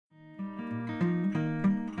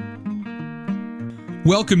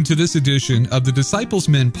Welcome to this edition of the Disciples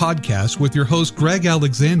Men podcast with your host Greg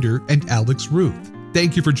Alexander and Alex Ruth.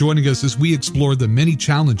 Thank you for joining us as we explore the many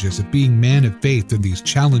challenges of being man of faith in these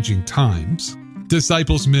challenging times.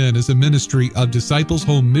 Disciples Men is a ministry of Disciples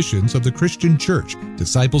Home Missions of the Christian Church,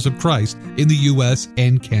 Disciples of Christ in the U.S.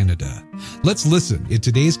 and Canada. Let's listen in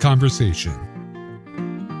today's conversation.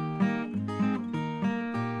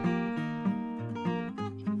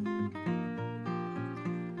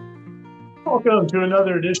 Welcome to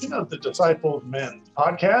another edition of the Disciples Men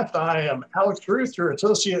podcast. I am Alex Ruth, your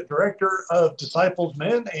Associate Director of Disciples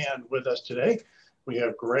Men, and with us today we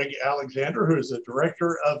have Greg Alexander, who is the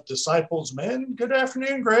Director of Disciples Men. Good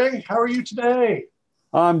afternoon, Greg. How are you today?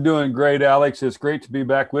 I'm doing great, Alex. It's great to be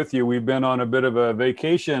back with you. We've been on a bit of a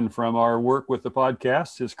vacation from our work with the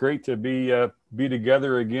podcast. It's great to be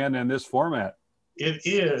together again in this format. It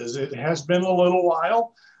is. It has been a little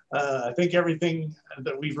while. I think everything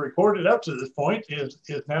that we've recorded up to this point is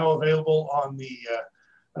now available on the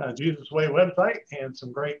Jesus Way website, and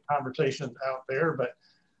some great conversations out there. But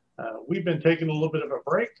we've been taking a little bit of a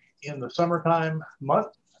break in the summertime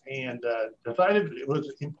months, and decided it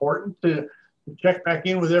was important to check back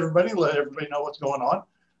in with everybody, let everybody know what's going on,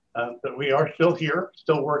 that we are still here,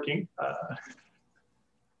 still working.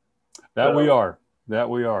 We are.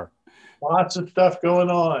 Lots of stuff going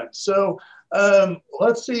on. So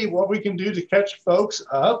let's see what we can do to catch folks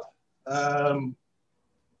up.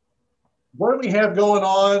 What do we have going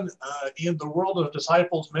on in the world of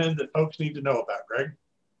Disciples Men that folks need to know about, Greg?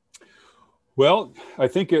 Well, I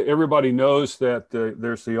think everybody knows that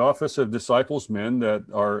there's the Office of Disciples Men that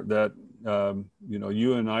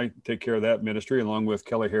you and I take care of that ministry, along with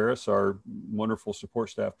Kelly Harris, our wonderful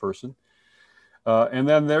support staff person. And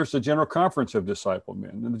then there's the General Conference of Disciple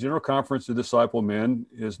Men. And the General Conference of Disciple Men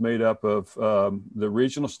is made up of the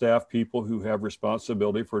regional staff people who have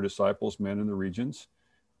responsibility for Disciples Men in the regions,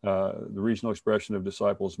 the regional expression of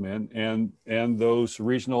Disciples Men, and those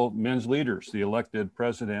regional men's leaders, the elected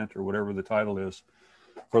president or whatever the title is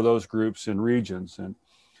for those groups and regions. And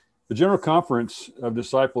the General Conference of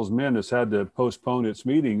Disciples Men has had to postpone its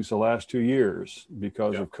meetings the last 2 years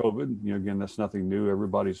because of COVID. Again, that's nothing new.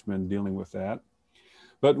 Everybody's been dealing with that.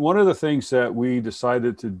 But one of the things that we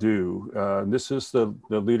decided to do, this is the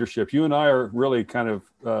leadership. You and I are really kind of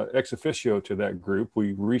ex officio to that group.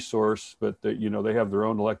 We resource, but they have their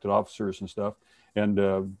own elected officers and stuff, and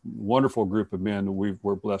a wonderful group of men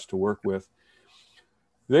we're blessed to work with.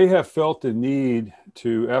 They have felt the need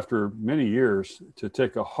to, after many years, to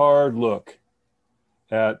take a hard look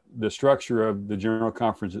at the structure of the General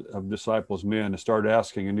Conference of Disciples Men and start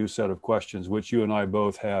asking a new set of questions, which you and I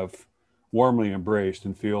both have warmly embraced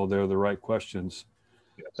and feel they're the right questions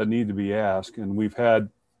that need to be asked. And we've had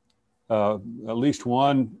at least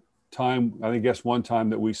one time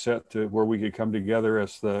that we set to where we could come together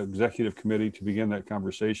as the executive committee to begin that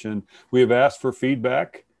conversation. We have asked for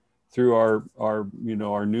feedback through our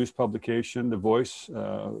news publication, The Voice,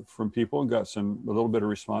 from people, and got a little bit of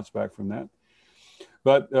response back from that.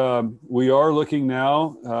 But we are looking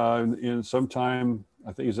now in sometime,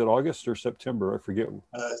 I think, is it August or September? I forget.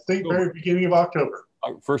 I think very beginning of October.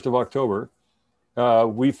 1st of October.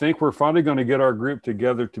 We think we're finally going to get our group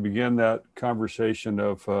together to begin that conversation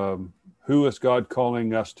of who is God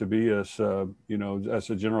calling us to be as a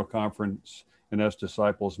general conference and as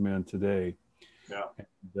Disciples Men today.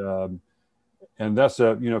 Yeah. And that's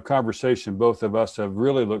a conversation both of us have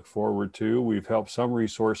really looked forward to. We've helped some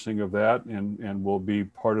resourcing of that, and will be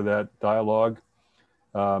part of that dialogue.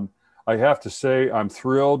 I have to say I'm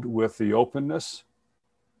thrilled with the openness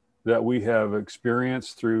that we have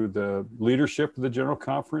experienced through the leadership of the General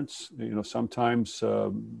Conference. Sometimes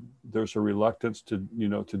there's a reluctance to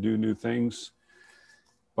do new things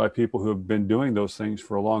by people who have been doing those things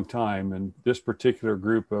for a long time. And this particular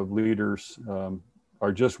group of leaders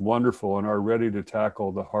are just wonderful and are ready to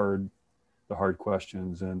tackle the hard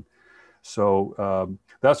questions. And so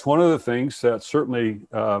that's one of the things that certainly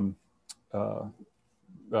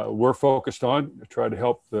we're focused on, to try to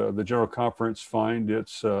help the General Conference find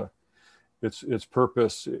its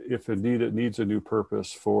purpose, if indeed it needs a new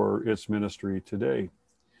purpose for its ministry today.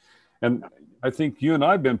 And I think you and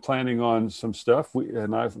I have been planning on some stuff,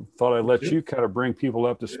 and I thought I'd let you kind of bring people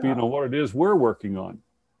up to speed on what it is we're working on.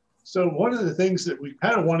 So one of the things that we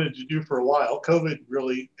kind of wanted to do for a while, COVID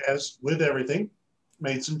really, as with everything,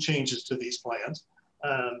 made some changes to these plans.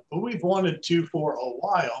 But we've wanted to, for a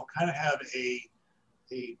while, kind of have a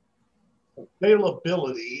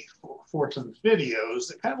availability for some videos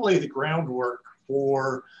that kind of lay the groundwork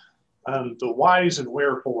for the whys and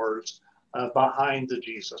wherefores behind the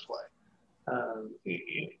Jesus Way.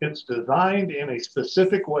 It's designed in a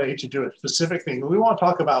specific way to do a specific thing. We want to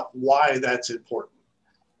talk about why that's important,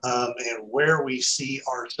 and where we see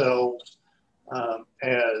ourselves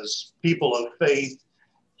as people of faith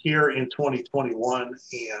here in 2021,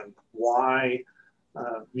 and why,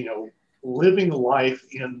 living life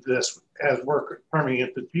in this, as we're terming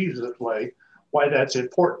it, the Jesus way, why that's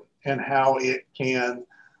important, and how it can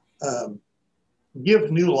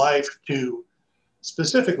give new life to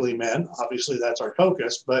specifically men. Obviously, that's our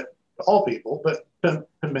focus, but to all people, but to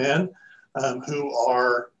men who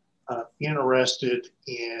are interested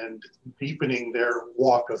in deepening their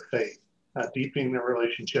walk of faith, deepening their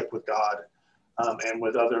relationship with God, and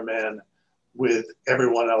with other men, with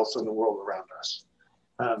everyone else in the world around us.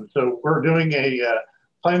 So we're doing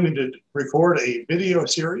planning to record a video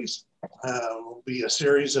series. Will be a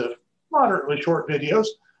series of moderately short videos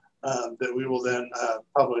that we will then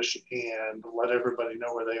publish and let everybody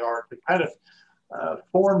know where they are, to kind of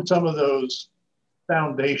form some of those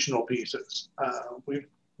foundational pieces. We've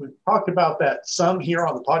talked about that some here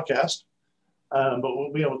on the podcast, but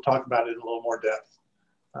we'll be able to talk about it in a little more depth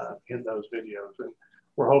in those videos. And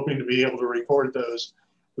we're hoping to be able to record those.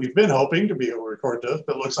 We've been hoping to be able to record those,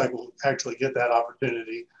 but it looks like we'll actually get that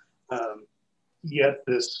opportunity yet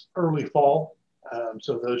this early fall.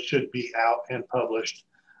 So those should be out and published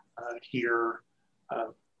here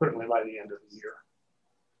certainly by the end of the year.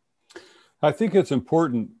 I think it's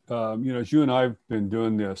important, as you and I have been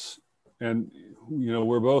doing this, and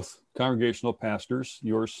we're both congregational pastors.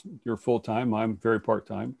 You're full-time, I'm very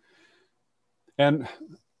part-time. And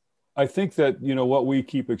I think that, what we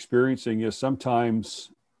keep experiencing is sometimes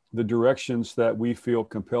the directions that we feel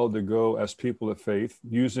compelled to go as people of faith,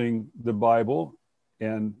 using the Bible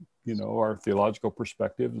and, our theological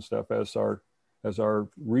perspective and stuff as our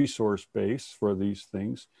resource base for these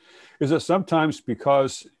things, is that sometimes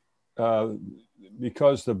because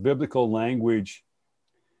the biblical language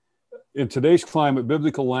in today's climate,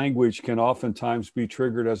 biblical language can oftentimes be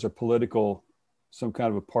triggered as some kind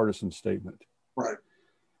of a partisan statement. Right.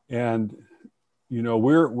 And,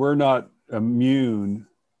 we're not immune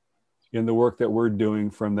in the work that we're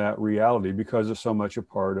doing from that reality, because it's so much a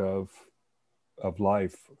part of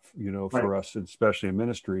life, for us, especially in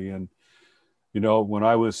ministry. And, when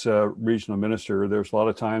I was a regional minister, there's a lot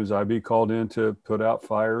of times I'd be called in to put out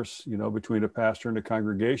fires, between a pastor and a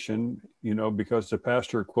congregation, because the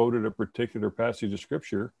pastor quoted a particular passage of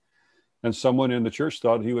scripture and someone in the church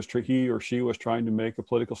thought he or she was trying to make a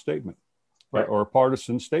political statement, right, or a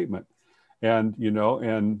partisan statement, and,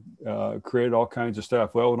 create all kinds of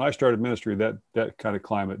stuff. Well, when I started ministry, that kind of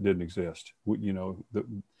climate didn't exist.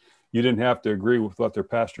 You didn't have to agree with what their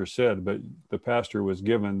pastor said, but the pastor was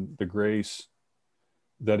given the grace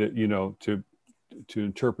that to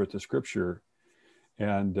interpret the scripture,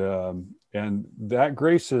 and that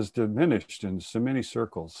grace has diminished in so many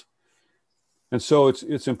circles. And so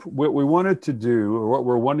it's what we wanted to do, or what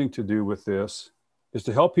we're wanting to do with this, is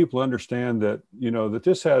to help people understand that that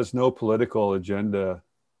this has no political agenda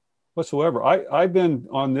whatsoever. I've been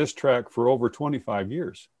on this track for over 25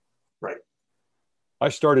 years. Right. I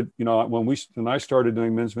started, when I started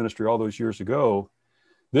doing men's ministry all those years ago,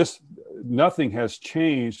 nothing has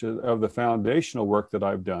changed of the foundational work that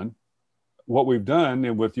I've done. What we've done,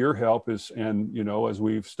 and with your help, as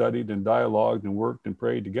we've studied and dialogued and worked and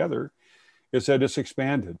prayed together, is that it's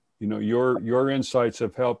expanded. Your insights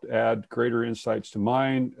have helped add greater insights to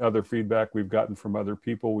mine. Other feedback we've gotten from other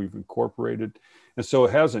people, we've incorporated. And so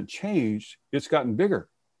it hasn't changed, it's gotten bigger.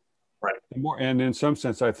 Right. And in some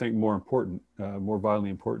sense, I think more important, more vitally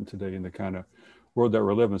important today in the kind of world that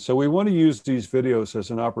we're living. So we want to use these videos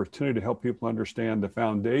as an opportunity to help people understand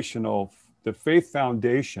the faith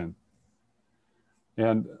foundation.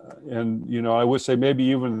 And I would say maybe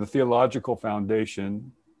even the theological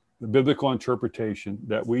foundation, the biblical interpretation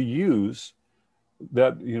that we use,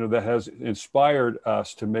 that has inspired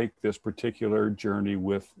us to make this particular journey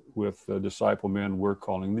with the disciple men we're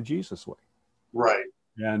calling the Jesus way. Right.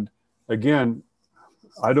 And again,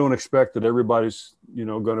 I don't expect that everybody's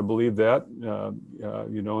going to believe that.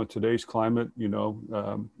 In today's climate, we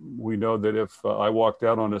know that if I walked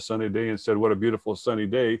out on a sunny day and said, "What a beautiful sunny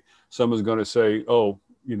day," someone's going to say, "Oh,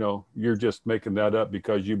 you're just making that up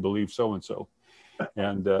because you believe so and so,"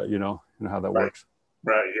 and you know how that works.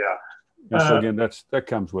 Right. Yeah. And so again, that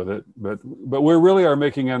comes with it. But we really are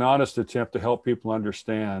making an honest attempt to help people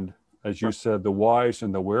understand, as you said, the whys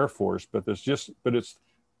and the wherefores. But it's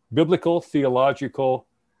biblical, theological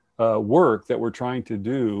work that we're trying to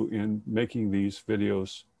do in making these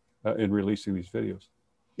videos, in releasing these videos.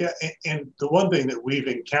 Yeah, and the one thing that we've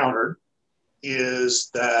encountered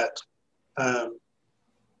is that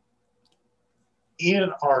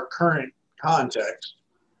in our current context,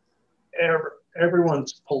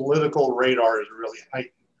 everyone's political radar is really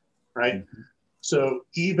heightened, right? Mm-hmm. So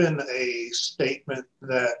even a statement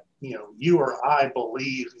that, you know, you or I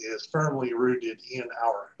believe is firmly rooted in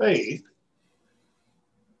our faith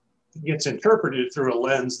gets interpreted through a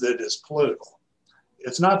lens that is political.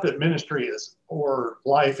 It's not that ministry is or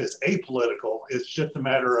life is apolitical. It's just a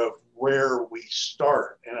matter of where we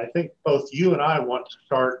start. And I think both you and I want to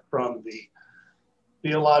start from the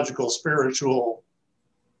theological, spiritual,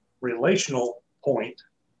 relational point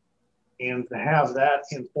and to have that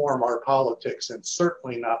inform our politics, and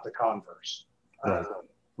certainly not the converse. Right.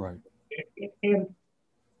 Right. And,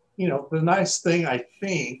 you know, the nice thing I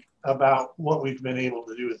think about what we've been able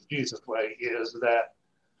to do with the Jesus Way is that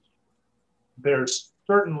there's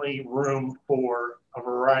certainly room for a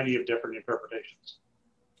variety of different interpretations.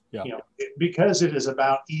 Yeah. You know, because it is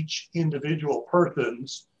about each individual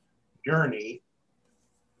person's journey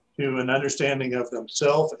to an understanding of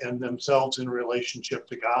themselves and themselves in relationship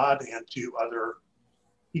to God and to other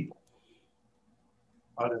people,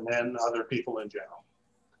 other men, other people in general.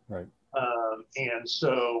 Right. And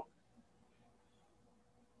so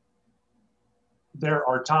there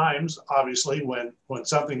are times, obviously, when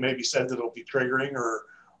something may be said that'll be triggering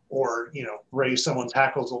or you know, raise someone's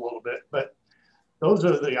hackles a little bit. But those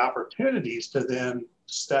are the opportunities to then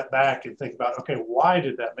step back and think about, okay, why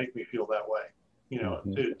did that make me feel that way? You know,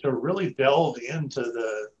 mm-hmm. to really delve into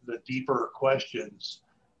the deeper questions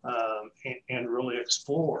and really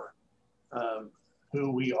explore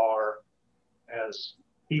who we are as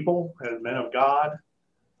people, as men of God,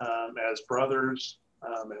 as brothers,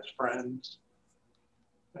 as friends.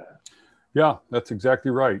 Yeah, that's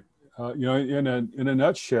exactly right. You know, in a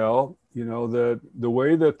nutshell, you know, the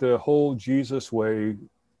way that the whole Jesus Way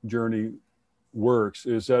journey works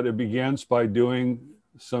is that it begins by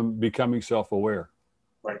becoming self-aware.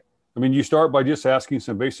 Right. I mean, you start by just asking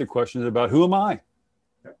some basic questions about who am I?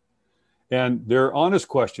 Yeah. And they're honest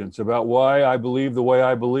questions about why I believe the way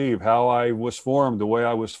I believe, how I was formed the way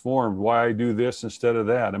I was formed, why I do this instead of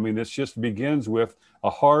that. I mean, it just begins with a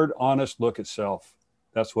hard, honest look at self.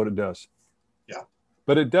 That's what it does. Yeah.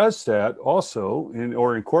 But it does that also,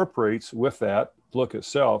 or incorporates with that look at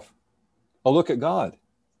self, a look at God.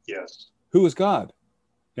 Yes. Who is God?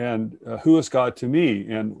 And who is God to me?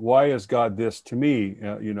 And why is God this to me?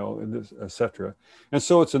 You know, etc. And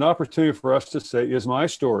so it's an opportunity for us to say, is my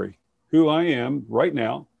story, who I am right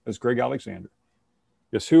now as Greg Alexander,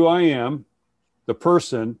 is who I am, the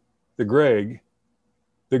person, the Greg,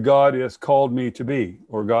 that God has called me to be,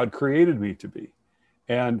 or God created me to be.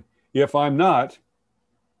 And if I'm not,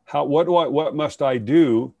 what must I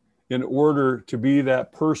do in order to be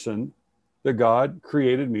that person that God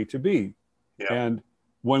created me to be? Yeah. And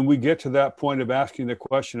when we get to that point of asking the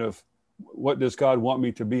question of what does God want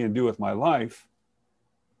me to be and do with my life,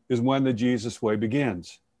 is when the Jesus Way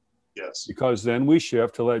begins. Yes. Because then we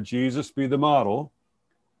shift to let Jesus be the model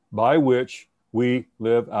by which we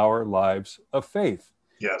live our lives of faith.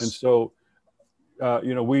 Yes. And so,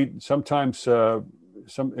 you know, we sometimes, I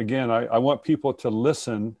want people to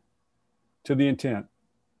listen to the intent.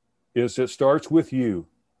 Is it starts with you.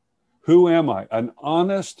 Who am I? An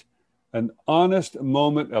honest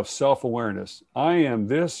moment of self-awareness. I am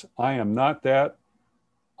this, I am not that.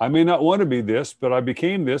 I may not want to be this, but I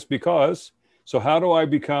became this because, so how do I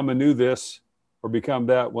become a new this or become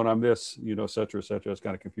that when I'm this, you know, et cetera, et cetera. It's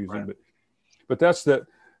kind of confusing, right. but that's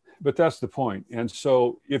the point. And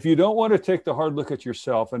so if you don't want to take the hard look at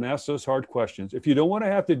yourself and ask those hard questions, if you don't want to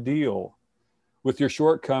have to deal with your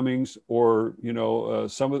shortcomings or, you know,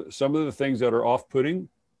 some of the things that are off-putting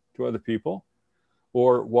to other people,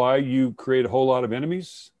 or why you create a whole lot of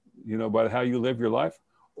enemies, you know, by how you live your life,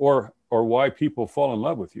 or why people fall in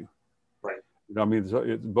love with you. Right. You know, I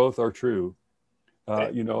mean, both are true.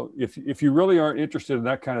 You know, if you really aren't interested in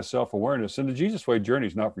that kind of self-awareness, then the Jesus Way journey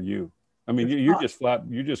is not for you. I mean, you're just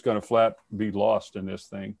going to flat be lost in this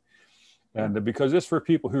thing. And because it's for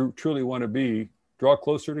people who truly want to draw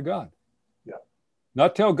closer to God. Yeah.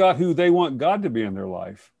 Not tell God who they want God to be in their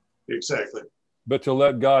life. Exactly. But to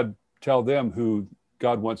let God tell them who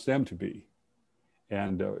God wants them to be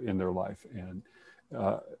and in their life. And,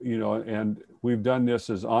 you know, and we've done this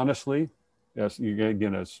as honestly, as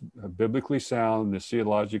biblically sound, as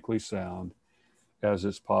theologically sound as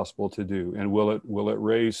it's possible to do. And will it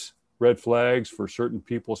raise red flags for certain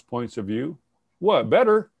people's points of view? What,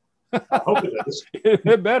 better? I hope it does.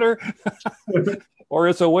 It better. Or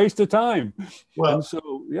it's a waste of time. Well, and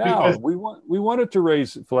so, yeah, we want it to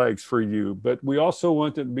raise flags for you, but we also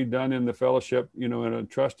want it to be done in the fellowship, you know, in a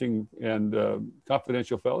trusting and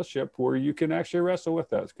confidential fellowship where you can actually wrestle with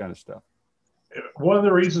that kind of stuff. One of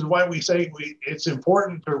the reasons why we say it's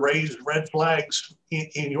important to raise red flags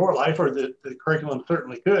in your life, or the curriculum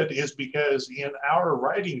certainly could, is because in our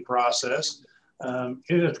writing process,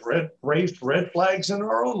 it has raised red flags in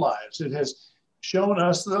our own lives. It has shown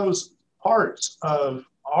us those parts of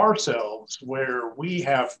ourselves where we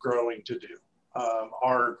have growing to do,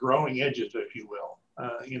 our growing edges, if you will.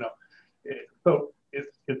 So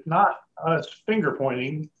it's not us finger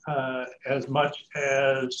pointing as much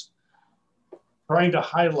as trying to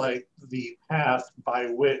highlight the path by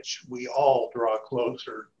which we all draw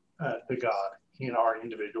closer to God in our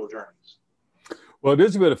individual journeys. Well, it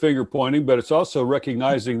is a bit of finger pointing, but it's also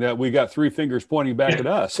recognizing that we got three fingers pointing back at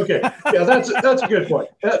us. Okay, yeah, that's a good point.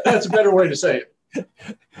 That's a better way to say it.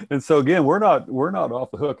 And so again, we're not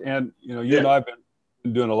off the hook. And you and I have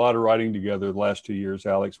been doing a lot of writing together the last 2 years,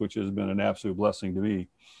 Alex, which has been an absolute blessing to me.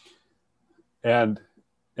 And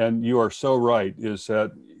you are so right, is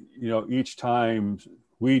that each time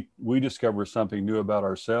we discover something new about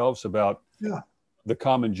ourselves, about the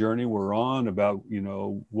common journey we're on, about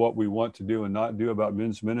what we want to do and not do, about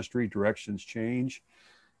men's ministry. Directions change.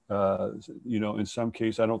 In some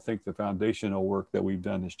case, I don't think the foundational work that we've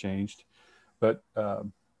done has changed, but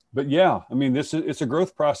yeah, I mean, it's a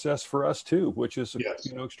growth process for us too, which is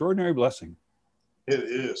extraordinary blessing. It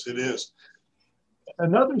is.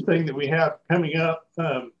 Another thing that we have coming up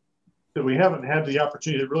that we haven't had the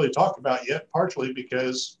opportunity to really talk about yet, partially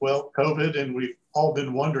because, COVID, and we've all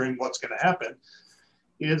been wondering what's going to happen,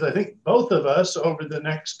 is I think both of us over the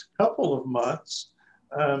next couple of months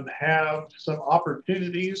have some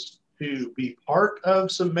opportunities to be part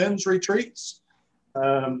of some men's retreats,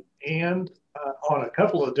 and on a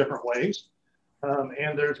couple of different ways.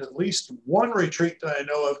 And there's at least one retreat that I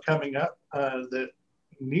know of coming up that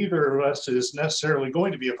neither of us is necessarily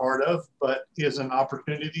going to be a part of, but is an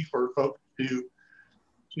opportunity for folks to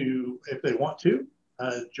if they want to,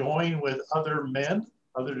 join with other men,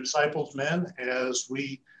 other disciples men, as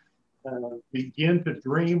we begin to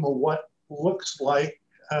dream of what looks like,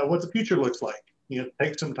 what the future looks like.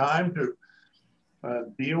 Take some time to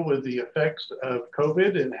deal with the effects of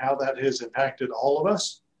COVID and how that has impacted all of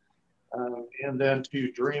us, and then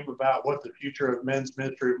to dream about what the future of men's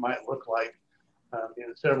ministry might look like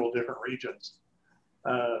in several different regions.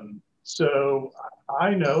 So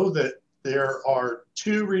I know that there are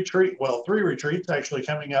three retreats actually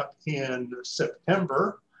coming up in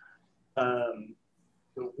September.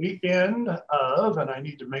 The weekend of, and I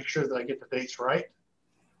need to make sure that I get the dates right,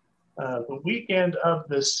 the weekend of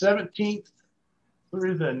the 17th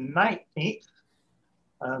through the 19th,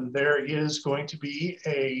 there is going to be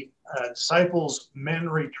a Disciples Men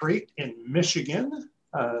Retreat in Michigan.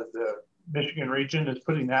 The Michigan region is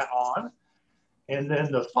putting that on. And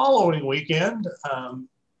then the following weekend, I'm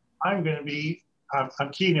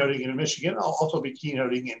keynoting in Michigan. I'll also be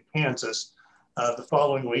keynoting in Kansas the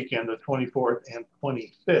following weekend, the 24th and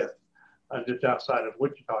 25th, just outside of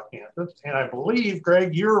Wichita, Kansas. And I believe,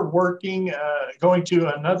 Greg, you're going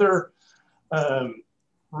to another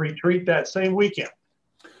retreat that same weekend.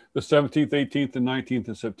 The 17th, 18th, and 19th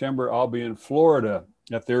of September, I'll be in Florida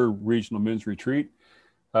at their regional men's retreat.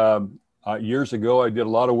 Years ago, I did a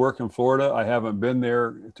lot of work in Florida. I haven't been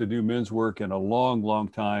there to do men's work in a long, long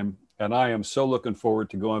time. And I am so looking forward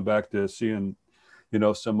to going back to seeing,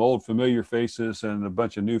 some old familiar faces and a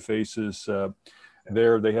bunch of new faces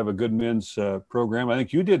there. They have a good men's program. I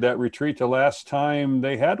think you did that retreat the last time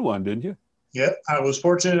they had one, didn't you? Yep. I was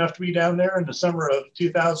fortunate enough to be down there in the summer of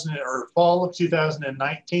fall of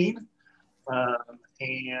 2019.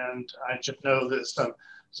 And I just know that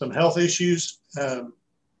some health issues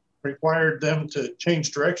required them to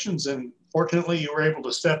change directions, and fortunately you were able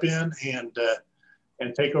to step in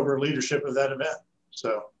and take over leadership of that event.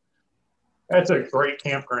 So that's a great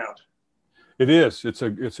campground. It is. It's a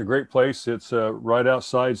great place. It's right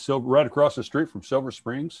outside right across the street from Silver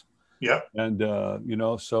Springs. Yeah. And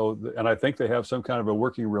and I think they have some kind of a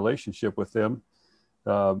working relationship with them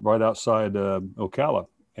right outside Ocala.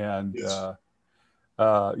 And yes.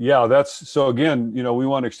 That's so again, we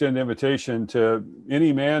want to extend an invitation to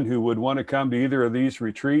any man who would want to come to either of these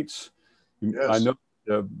retreats. Yes. I know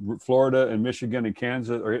Florida and Michigan and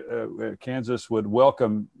Kansas would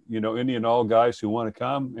welcome, any and all guys who want to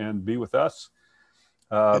come and be with us.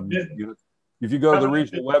 If you go to the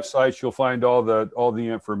regional websites, you'll find all the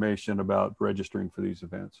information about registering for these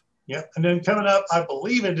events. Yeah. And then coming up, I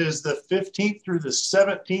believe it is the 15th through the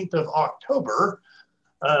 17th of October,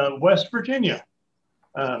 West Virginia.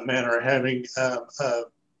 Men are having a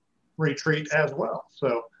retreat as well.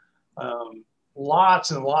 So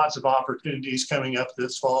lots and lots of opportunities coming up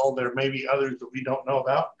this fall. There may be others that we don't know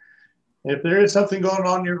about. If there is something going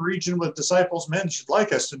on in your region with Disciples Men you'd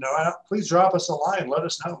like us to know, please drop us a line. Let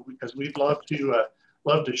us know, because we'd love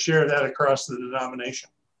to share that across the denomination.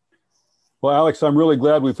 Well, Alex, I'm really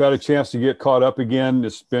glad we've had a chance to get caught up again.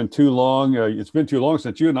 It's been too long. It's been too long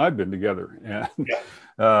since you and I've been together. And,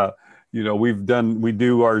 Yeah. We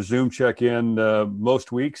do our Zoom check-in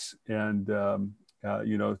most weeks, and,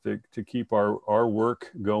 to keep our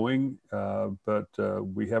work going. But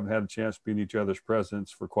we haven't had a chance to be in each other's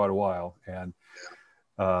presence for quite a while. And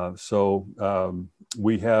so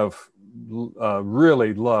we have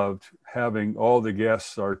really loved having all the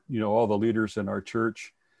guests, all the leaders in our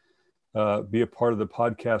church, be a part of the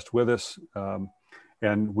podcast with us.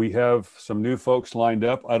 And we have some new folks lined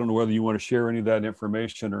up. I don't know whether you want to share any of that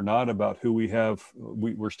information or not about who we have.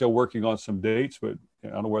 We're still working on some dates, but I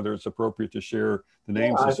don't know whether it's appropriate to share the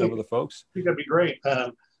names of some of the folks. I think that'd be great.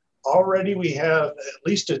 Already we have at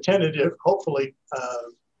least a tentative, hopefully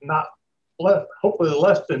hopefully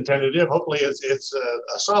less than tentative. Hopefully it's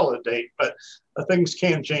a solid date, but things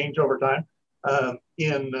can change over time.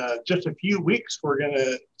 In just a few weeks, we're going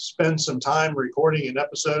to spend some time recording an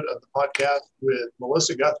episode of the podcast with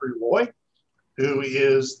Melissa Guthrie Loy, who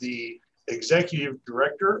is the executive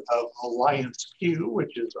director of Alliance Q,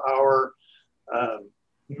 which is our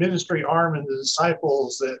ministry arm in the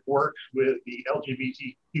Disciples that works with the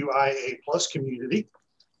LGBTQIA plus community.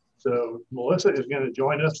 So Melissa is going to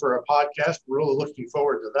join us for a podcast. We're really looking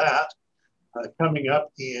forward to that coming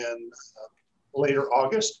up in later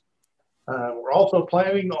August. We're also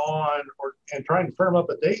planning on and trying to firm up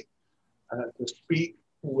a date to speak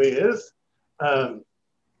with Doug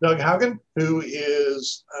Haugen, who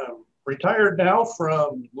is retired now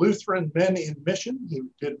from Lutheran Men in Mission. He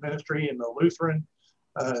did ministry in the Lutheran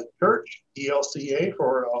Church, ELCA,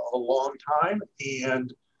 for a long time.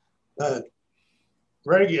 And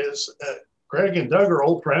Greg and Doug are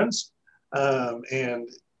old friends, and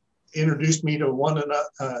introduced me to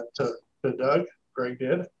Doug. Greg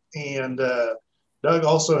did. And Doug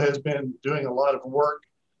also has been doing a lot of work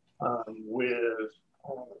with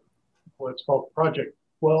what's called Project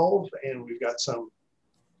 12, and we've got some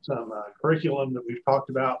curriculum that we've talked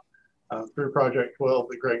about through Project 12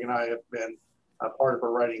 that Greg and I have been a part of a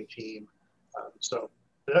writing team. So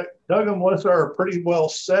Doug and Melissa are pretty well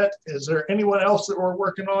set. Is there anyone else that we're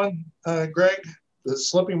working on, Greg, that's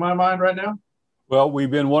slipping my mind right now? Well,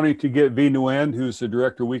 we've been wanting to get V. Nguyen, who's the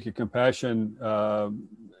director of Week of Compassion,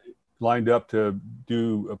 lined up to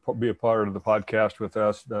be a part of the podcast with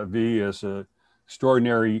us. V is an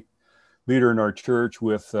extraordinary leader in our church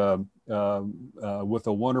with a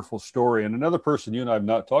wonderful story. And another person you and I have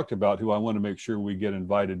not talked about, who I want to make sure we get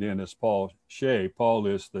invited in, is Paul Shea. Paul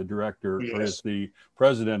is the director, yes, or is the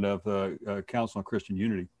president of the Council on Christian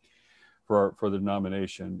Unity for the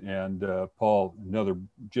denomination. And Paul, another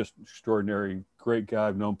just extraordinary, great guy.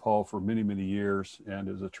 I've known Paul for many, many years and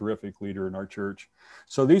is a terrific leader in our church.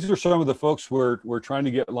 So these are some of the folks we're trying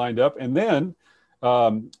to get lined up. And then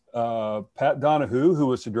Pat Donahue, who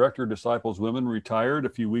was the director of Disciples Women, retired a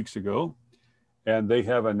few weeks ago. And they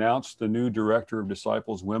have announced the new director of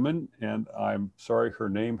Disciples Women. And I'm sorry, her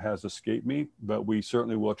name has escaped me, but we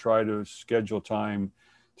certainly will try to schedule time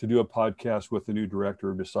to do a podcast with the new director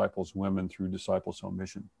of Disciples Women through Disciples Home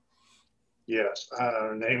Mission. Yes,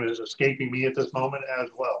 her name is escaping me at this moment as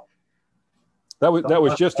well. That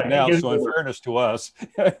was just announced, so in fairness to us,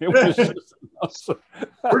 it was just announced.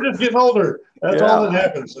 We're just getting older. That's all that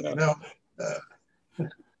happens, you know.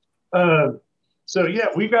 So yeah,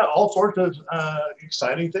 we've got all sorts of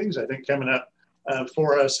exciting things, I think, coming up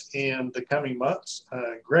for us in the coming months.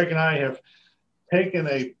 Greg and I have taken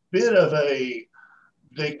a bit of a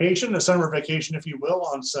vacation, a summer vacation, if you will,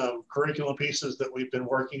 on some curriculum pieces that we've been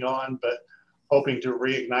working on, but hoping to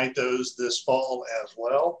reignite those this fall as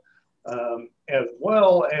well. As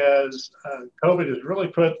COVID has really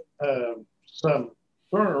put some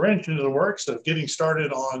sort of wrench into the works of getting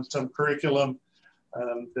started on some curriculum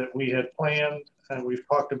that we had planned and we've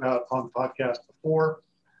talked about on the podcast before,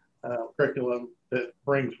 curriculum that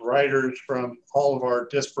brings writers from all of our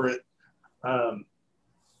disparate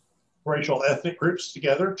racial ethnic groups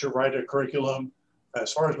together to write a curriculum,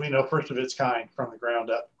 as far as we know, first of its kind from the ground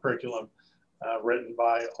up curriculum written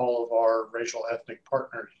by all of our racial ethnic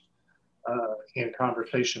partners in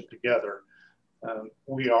conversation together.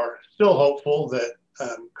 We are still hopeful that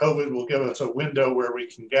COVID will give us a window where we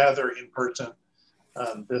can gather in person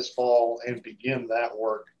this fall and begin that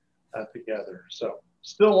work together. So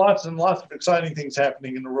still lots and lots of exciting things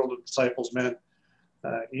happening in the world of Disciples Men,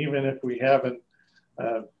 even if we haven't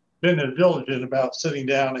been diligent about sitting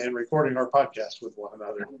down and recording our podcast with one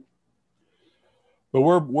another. But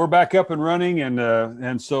we're back up and running,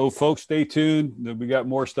 and so folks, stay tuned. We got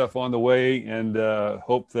more stuff on the way, and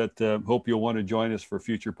hope you'll want to join us for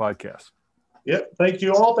future podcasts. Yep. Thank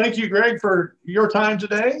you all. Thank you, Greg, for your time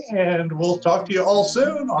today, and we'll talk to you all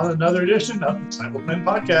soon on another edition of the Disciples Men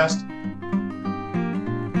Podcast.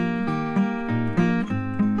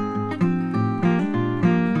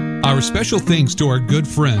 Our special thanks to our good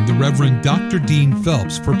friend, the Reverend Dr. Dean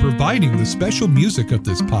Phelps, for providing the special music of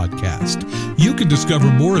this podcast. You can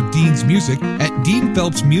discover more of Dean's music at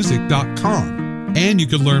deanphelpsmusic.com. And you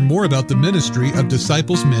can learn more about the ministry of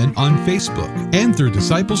Disciples Men on Facebook and through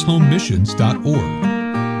discipleshomemissions.org.